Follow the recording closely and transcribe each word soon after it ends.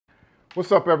What's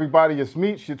up, everybody? It's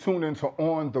Meech. You're tuned into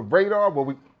On the Radar,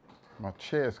 where my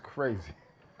chair's crazy.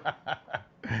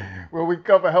 Where we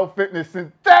cover health, fitness,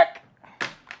 and tech.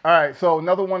 All right, so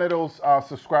another one of those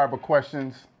subscriber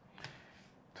questions.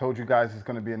 Told you guys it's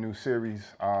going to be a new series.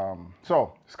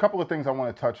 So there's a couple of things I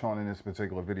want to touch on in this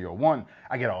particular video. One,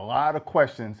 I get a lot of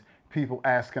questions, people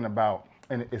asking about,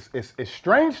 and it's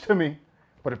strange to me,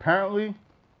 but apparently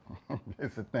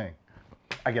it's a thing.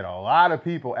 I get a lot of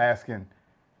people asking,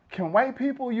 can white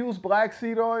people use black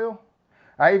seed oil?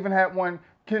 I even had one,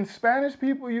 can Spanish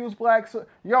people use black seed?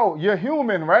 Yo, you're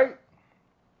human, right?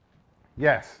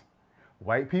 Yes.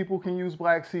 White people can use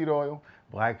black seed oil.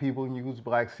 Black people can use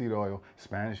black seed oil.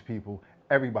 Spanish people,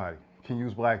 everybody can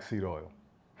use black seed oil.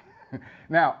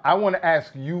 Now, I want to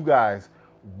ask you guys,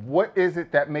 what is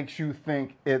it that makes you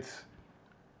think it's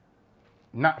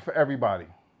not for everybody?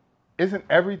 Isn't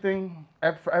everything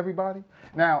for everybody?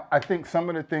 Now, I think some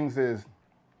of the things is,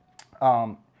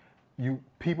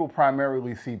 people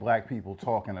primarily see black people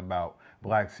talking about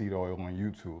black seed oil on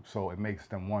YouTube, so it makes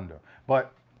them wonder.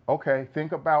 But okay,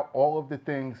 think about all of the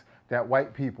things that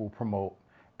white people promote,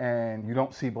 and you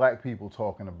don't see black people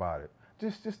talking about it.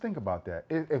 Just think about that.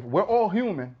 If we're all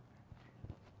human,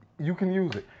 you can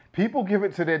use it. People give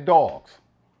it to their dogs,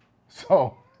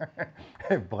 so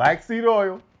if black seed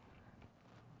oil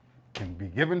can be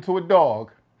given to a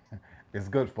dog, it's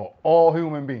good for all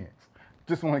human beings.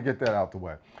 Just want to get that out the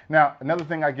way. Now, another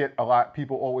thing I get a lot,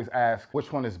 people always ask,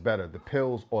 which one is better, the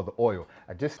pills or the oil?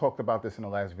 I just talked about this in the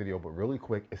last video, but really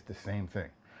quick, it's the same thing.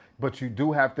 But you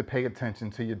do have to pay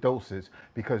attention to your dosage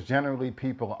because generally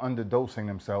people are underdosing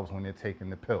themselves when they're taking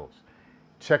the pills.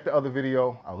 Check the other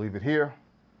video, I'll leave it here,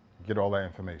 get all that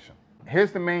information.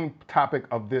 Here's the main topic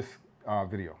of this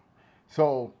video.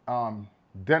 So,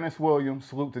 Dennis Williams,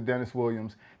 salute to Dennis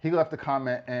Williams, he left a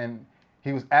comment and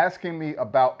he was asking me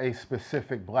about a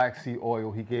specific black seed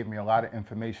oil. He gave me a lot of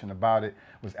information about it,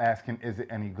 was asking, is it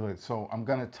any good? So I'm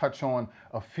gonna touch on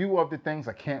a few of the things.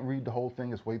 I can't read the whole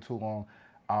thing, it's way too long.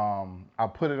 I'll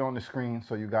put it on the screen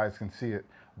so you guys can see it,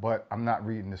 but I'm not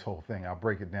reading this whole thing. I'll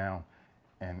break it down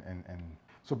and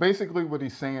so basically what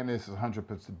he's saying is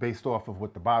 100% based off of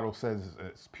what the bottle says.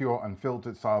 It's pure,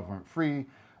 unfiltered, solvent-free,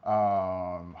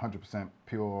 100%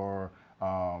 pure.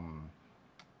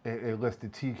 It lists the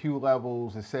TQ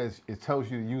levels. It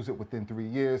tells you to use it within 3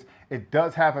 years. It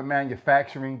does have a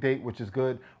manufacturing date, which is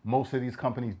good. Most of these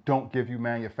companies don't give you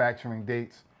manufacturing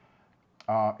dates.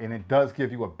 And it does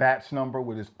give you a batch number,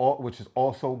 which is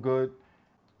also good.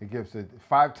 It gives it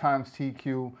 5 times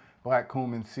TQ, black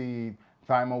cumin seed,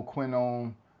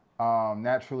 thymoquinone,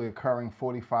 naturally occurring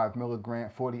 48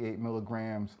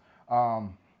 milligrams.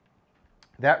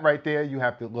 That right there you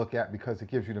have to look at because it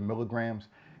gives you the milligrams.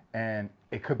 And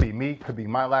it could be me, could be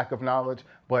my lack of knowledge,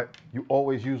 but you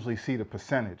always usually see the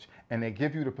percentage. And they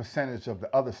give you the percentage of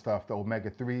the other stuff, the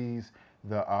omega-3s,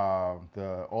 all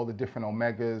the different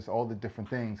omegas, all the different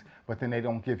things, but then they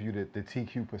don't give you the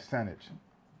TQ percentage.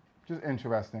 Just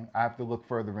interesting. I have to look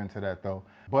further into that though.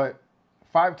 But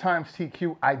 5 times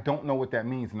TQ, I don't know what that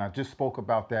means. And I just spoke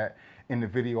about that in the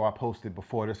video I posted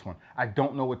before this one. I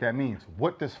don't know what that means.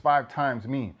 What does 5 times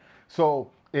mean?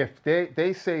 So if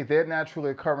they say their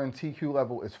naturally occurring TQ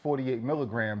level is 48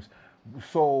 milligrams,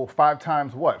 so 5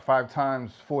 times what? 5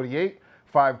 times 48?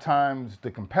 5 times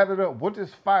the competitor? What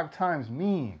does 5 times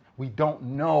mean? We don't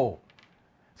know.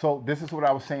 So this is what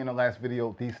I was saying in the last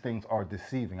video. These things are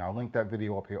deceiving. I'll link that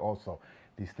video up here also.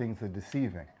 These things are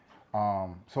deceiving.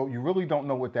 So you really don't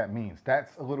know what that means.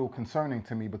 That's a little concerning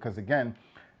to me because again,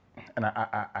 and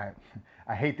I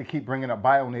hate to keep bringing up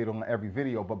Bionatal in every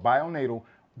video, but Bionatal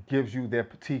gives you their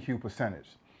TQ percentage.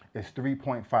 It's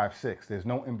 3.56. There's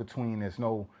no in between. There's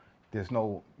no,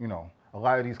 you know, a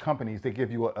lot of these companies, they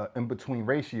give you an in-between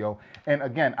ratio. And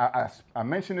again, I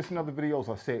mentioned this in other videos.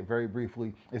 I'll say it very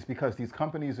briefly. It's because these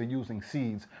companies are using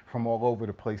seeds from all over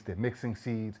the place. They're mixing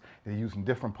seeds. They're using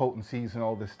different potencies and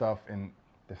all this stuff. And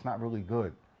that's not really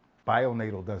good.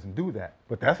 Bionatal doesn't do that.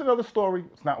 But that's another story.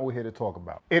 It's not what we're here to talk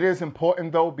about. It is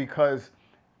important though, because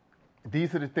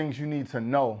these are the things you need to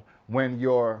know when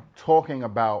you're talking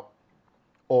about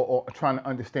or trying to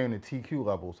understand the TQ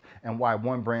levels and why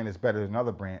one brand is better than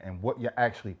another brand and what you're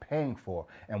actually paying for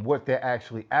and what they're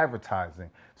actually advertising.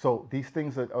 So these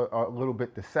things are a little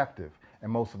bit deceptive and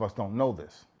most of us don't know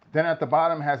this. Then at the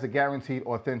bottom has a guaranteed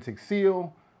authentic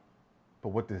seal. But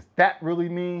what does that really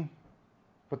mean?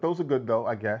 But those are good though,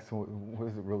 I guess. What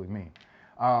does it really mean?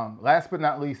 Last but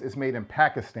not least, it's made in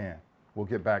Pakistan. We'll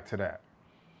get back to that.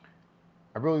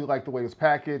 I really like the way it's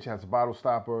packaged. It has a bottle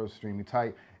stopper, extremely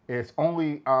tight. It's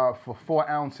only for 4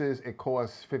 ounces. It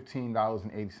costs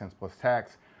 $15.80 plus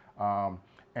tax.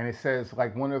 and it says,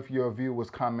 like one of your viewers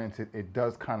commented, it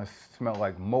does kind of smell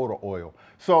like motor oil.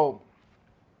 So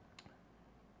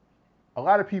a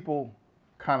lot of people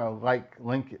kind of I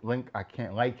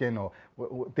can't liken, or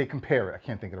they compare it. I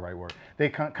can't think of the right word. They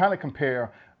kind of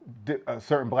compare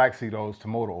certain black seed oils to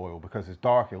motor oil because it's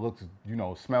dark. It looks,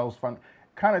 smells fun.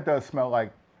 Kind of does smell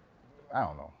like, I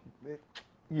don't know.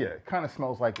 Yeah, it kind of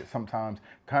smells like it sometimes.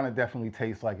 Kind of definitely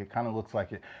tastes like it. Kind of looks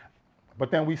like it.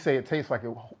 But then we say it tastes like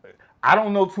it. I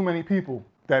don't know too many people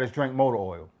that has drank motor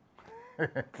oil.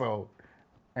 So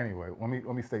anyway, let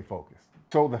me stay focused.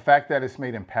 So the fact that it's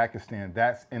made in Pakistan,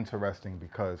 that's interesting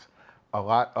because a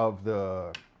lot of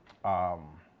the,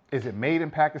 is it made in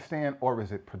Pakistan or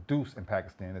is it produced in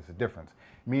Pakistan? There's a difference.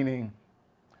 Meaning,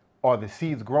 are the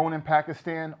seeds grown in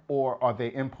Pakistan, or are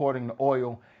they importing the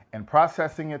oil and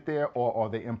processing it there, or are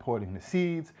they importing the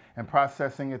seeds and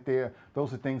processing it there?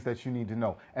 Those are things that you need to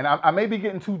know. And I may be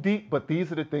getting too deep, but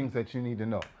these are the things that you need to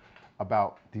know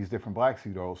about these different black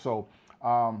seed oils. So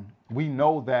we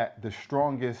know that the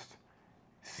strongest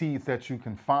seeds that you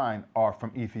can find are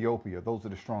from Ethiopia. Those are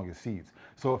the strongest seeds.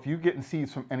 So if you're getting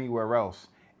seeds from anywhere else,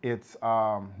 it's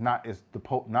not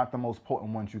the most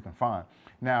potent ones you can find.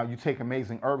 Now, you take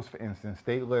Amazing Herbs, for instance.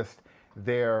 They list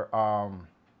their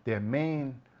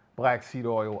main black seed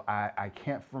oil. I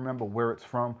can't remember where it's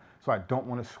from, so I don't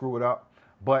want to screw it up.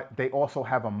 But they also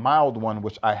have a mild one,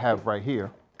 which I have right here.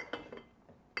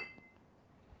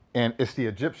 And it's the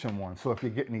Egyptian one. So if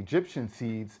you're getting Egyptian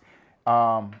seeds,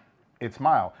 it's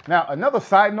mild. Now, another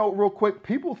side note real quick.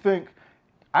 People think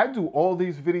I do all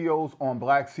these videos on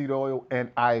black seed oil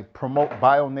and I promote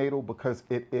Bionatal because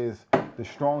it is the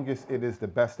strongest, it is the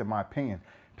best in my opinion.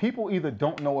 People either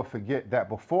don't know or forget that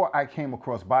before I came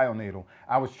across Bionatal,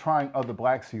 I was trying other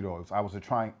black seed oils. I was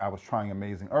trying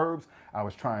Amazing Herbs. I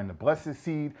was trying the Blessed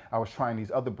Seed. I was trying these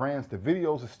other brands. The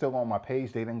videos are still on my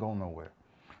page. They didn't go nowhere.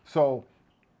 So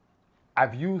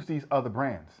I've used these other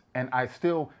brands and I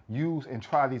still use and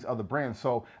try these other brands.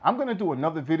 So I'm going to do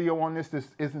another video on this. This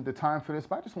isn't the time for this,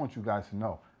 but I just want you guys to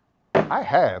know I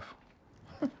have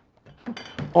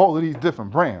all of these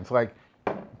different brands.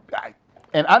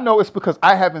 And I know it's because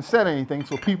I haven't said anything,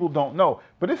 so people don't know.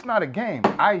 But it's not a game.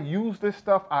 I use this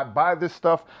stuff. I buy this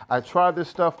stuff. I try this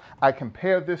stuff. I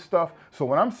compare this stuff. So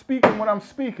when I'm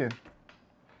speaking,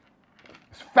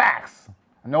 it's facts.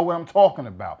 I know what I'm talking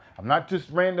about. I'm not just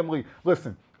randomly,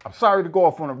 listen, I'm sorry to go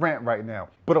off on a rant right now,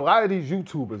 but a lot of these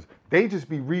YouTubers, they just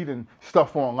be reading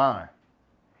stuff online.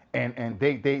 And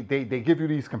they give you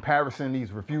these comparisons,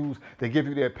 these reviews, they give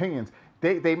you their opinions.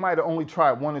 They might have only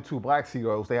tried 1 or 2 black seed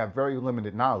oils. They have very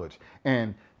limited knowledge.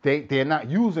 And they're not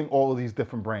using all of these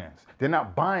different brands. They're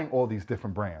not buying all these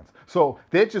different brands. So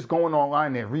they're just going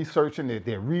online, they're researching,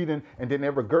 they're reading, and then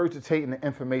they're regurgitating the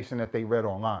information that they read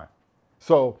online.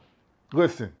 So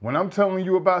listen, when I'm telling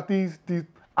you about these,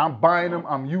 I'm buying them,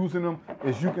 I'm using them,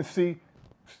 as you can see.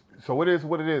 So it is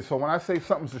what it is. So when I say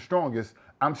something's the strongest,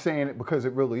 I'm saying it because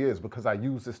it really is, because I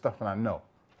use this stuff and I know.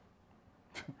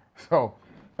 So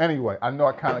anyway, I know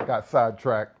I kind of got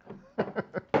sidetracked.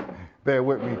 Bear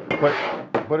with me,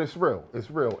 but it's real.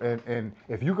 It's real. And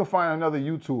if you can find another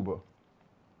YouTuber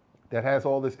that has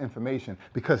all this information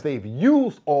because they've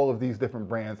used all of these different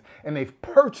brands and they've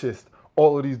purchased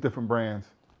all of these different brands,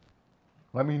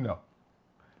 let me know.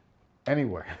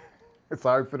 Anyway,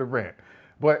 sorry for the rant.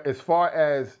 But as far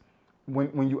as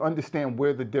when you understand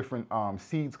where the different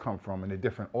seeds come from and the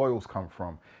different oils come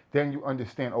from, then you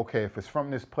understand, okay, if it's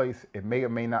from this place, it may or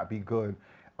may not be good.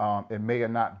 It may or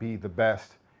not be the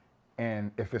best.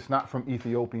 And if it's not from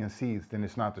Ethiopian seeds, then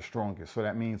it's not the strongest. So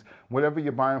that means whatever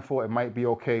you're buying for, it might be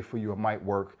okay for you, it might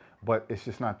work, but it's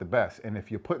just not the best. And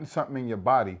if you're putting something in your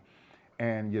body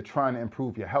and you're trying to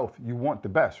improve your health, you want the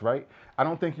best, right? I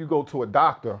don't think you go to a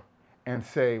doctor and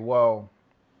say, well,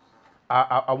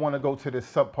 I want to go to this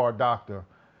subpar doctor,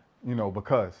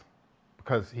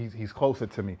 because he's closer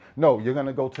to me. No, you're going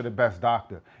to go to the best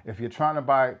doctor. If you're trying to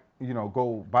buy,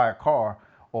 go buy a car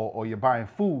or you're buying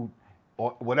food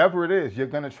or whatever it is, you're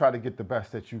going to try to get the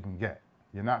best that you can get.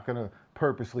 You're not going to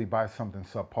purposely buy something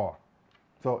subpar.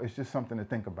 So it's just something to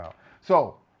think about.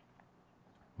 So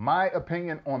my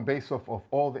opinion on base of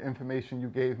all the information you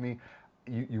gave me,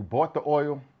 you bought the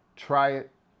oil, try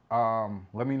it.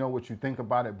 Let me know what you think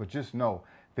about it, but just know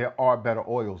there are better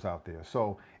oils out there.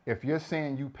 So if you're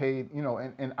saying you paid,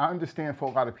 and I understand for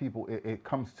a lot of people, it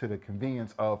comes to the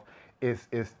convenience of,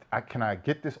 can I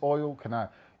get this oil? Can I,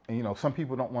 and some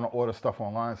people don't want to order stuff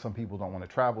online. Some people don't want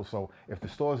to travel. So if the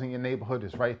stores in your neighborhood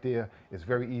is right there, it's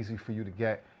very easy for you to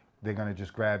get. They're going to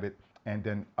just grab it. And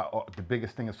then the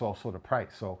biggest thing is also the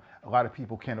price. So a lot of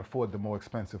people can't afford the more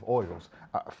expensive oils.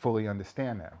 I fully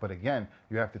understand that. But again,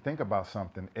 you have to think about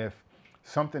something. If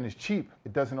something is cheap,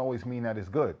 it doesn't always mean that it's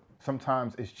good.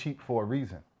 Sometimes it's cheap for a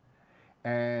reason.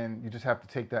 And you just have to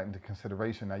take that into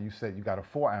consideration. Now, you said you got a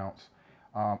 4-ounce.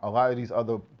 A lot of these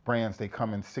other brands, they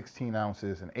come in 16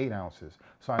 ounces and 8 ounces.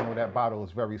 So I know that bottle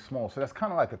is very small. So that's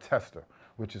kind of like a tester,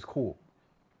 which is cool.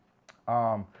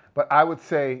 But I would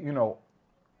say, you know,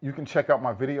 you can check out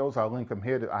my videos. I'll link them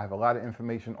here. I have a lot of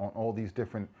information on all these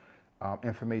different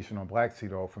information on black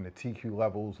seed oil, from the TQ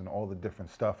levels and all the different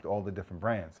stuff, all the different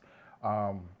brands.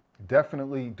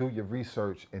 Definitely do your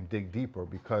research and dig deeper,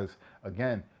 because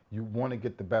again, you want to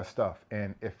get the best stuff.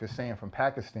 And if it's saying from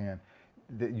Pakistan,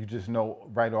 that you just know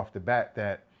right off the bat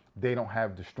that they don't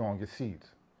have the strongest seeds.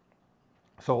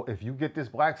 So if you get this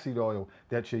black seed oil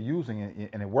that you're using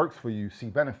and it works for you, see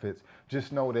benefits,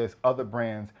 just know there's other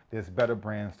brands, there's better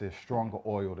brands, there's stronger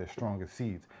oil, there's stronger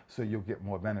seeds, so you'll get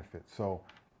more benefits. So,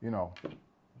 you know,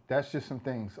 that's just some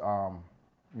things,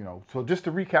 you know. So just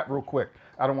to recap real quick,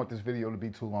 I don't want this video to be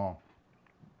too long.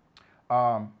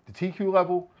 The TQ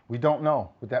level, we don't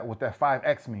know what that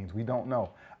 5X means. We don't know.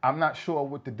 I'm not sure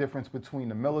what the difference between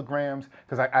the milligrams,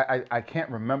 because I can't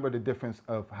remember the difference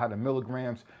of how the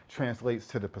milligrams translates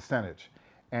to the percentage.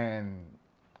 And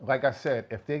like I said,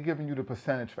 if they're giving you the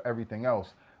percentage for everything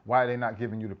else, why are they not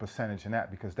giving you the percentage in that?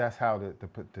 Because that's how the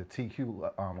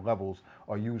TQ levels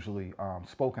are usually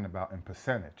spoken about, in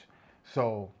percentage.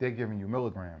 So they're giving you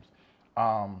milligrams.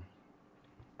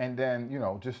 And then, you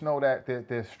know, just know that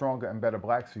there's stronger and better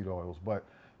black seed oils. But,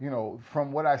 you know,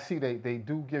 from what I see, they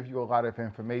do give you a lot of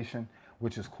information,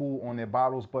 which is cool, on their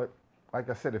bottles. But like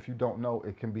I said, if you don't know,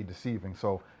 it can be deceiving.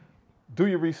 So do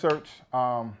your research.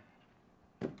 Do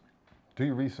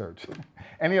your research.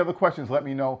 Any other questions, let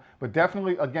me know. But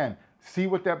definitely, again, see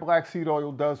what that black seed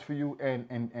oil does for you, and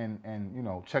you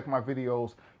know, check my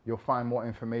videos. You'll find more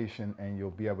information, and you'll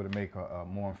be able to make a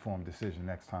more informed decision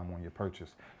next time on your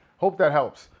purchase. Hope that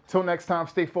helps. Till next time,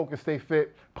 stay focused, stay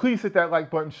fit. Please hit that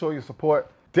like button, show your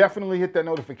support. Definitely hit that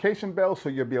notification bell so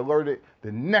you'll be alerted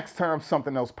the next time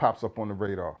something else pops up on the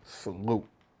radar. Salute.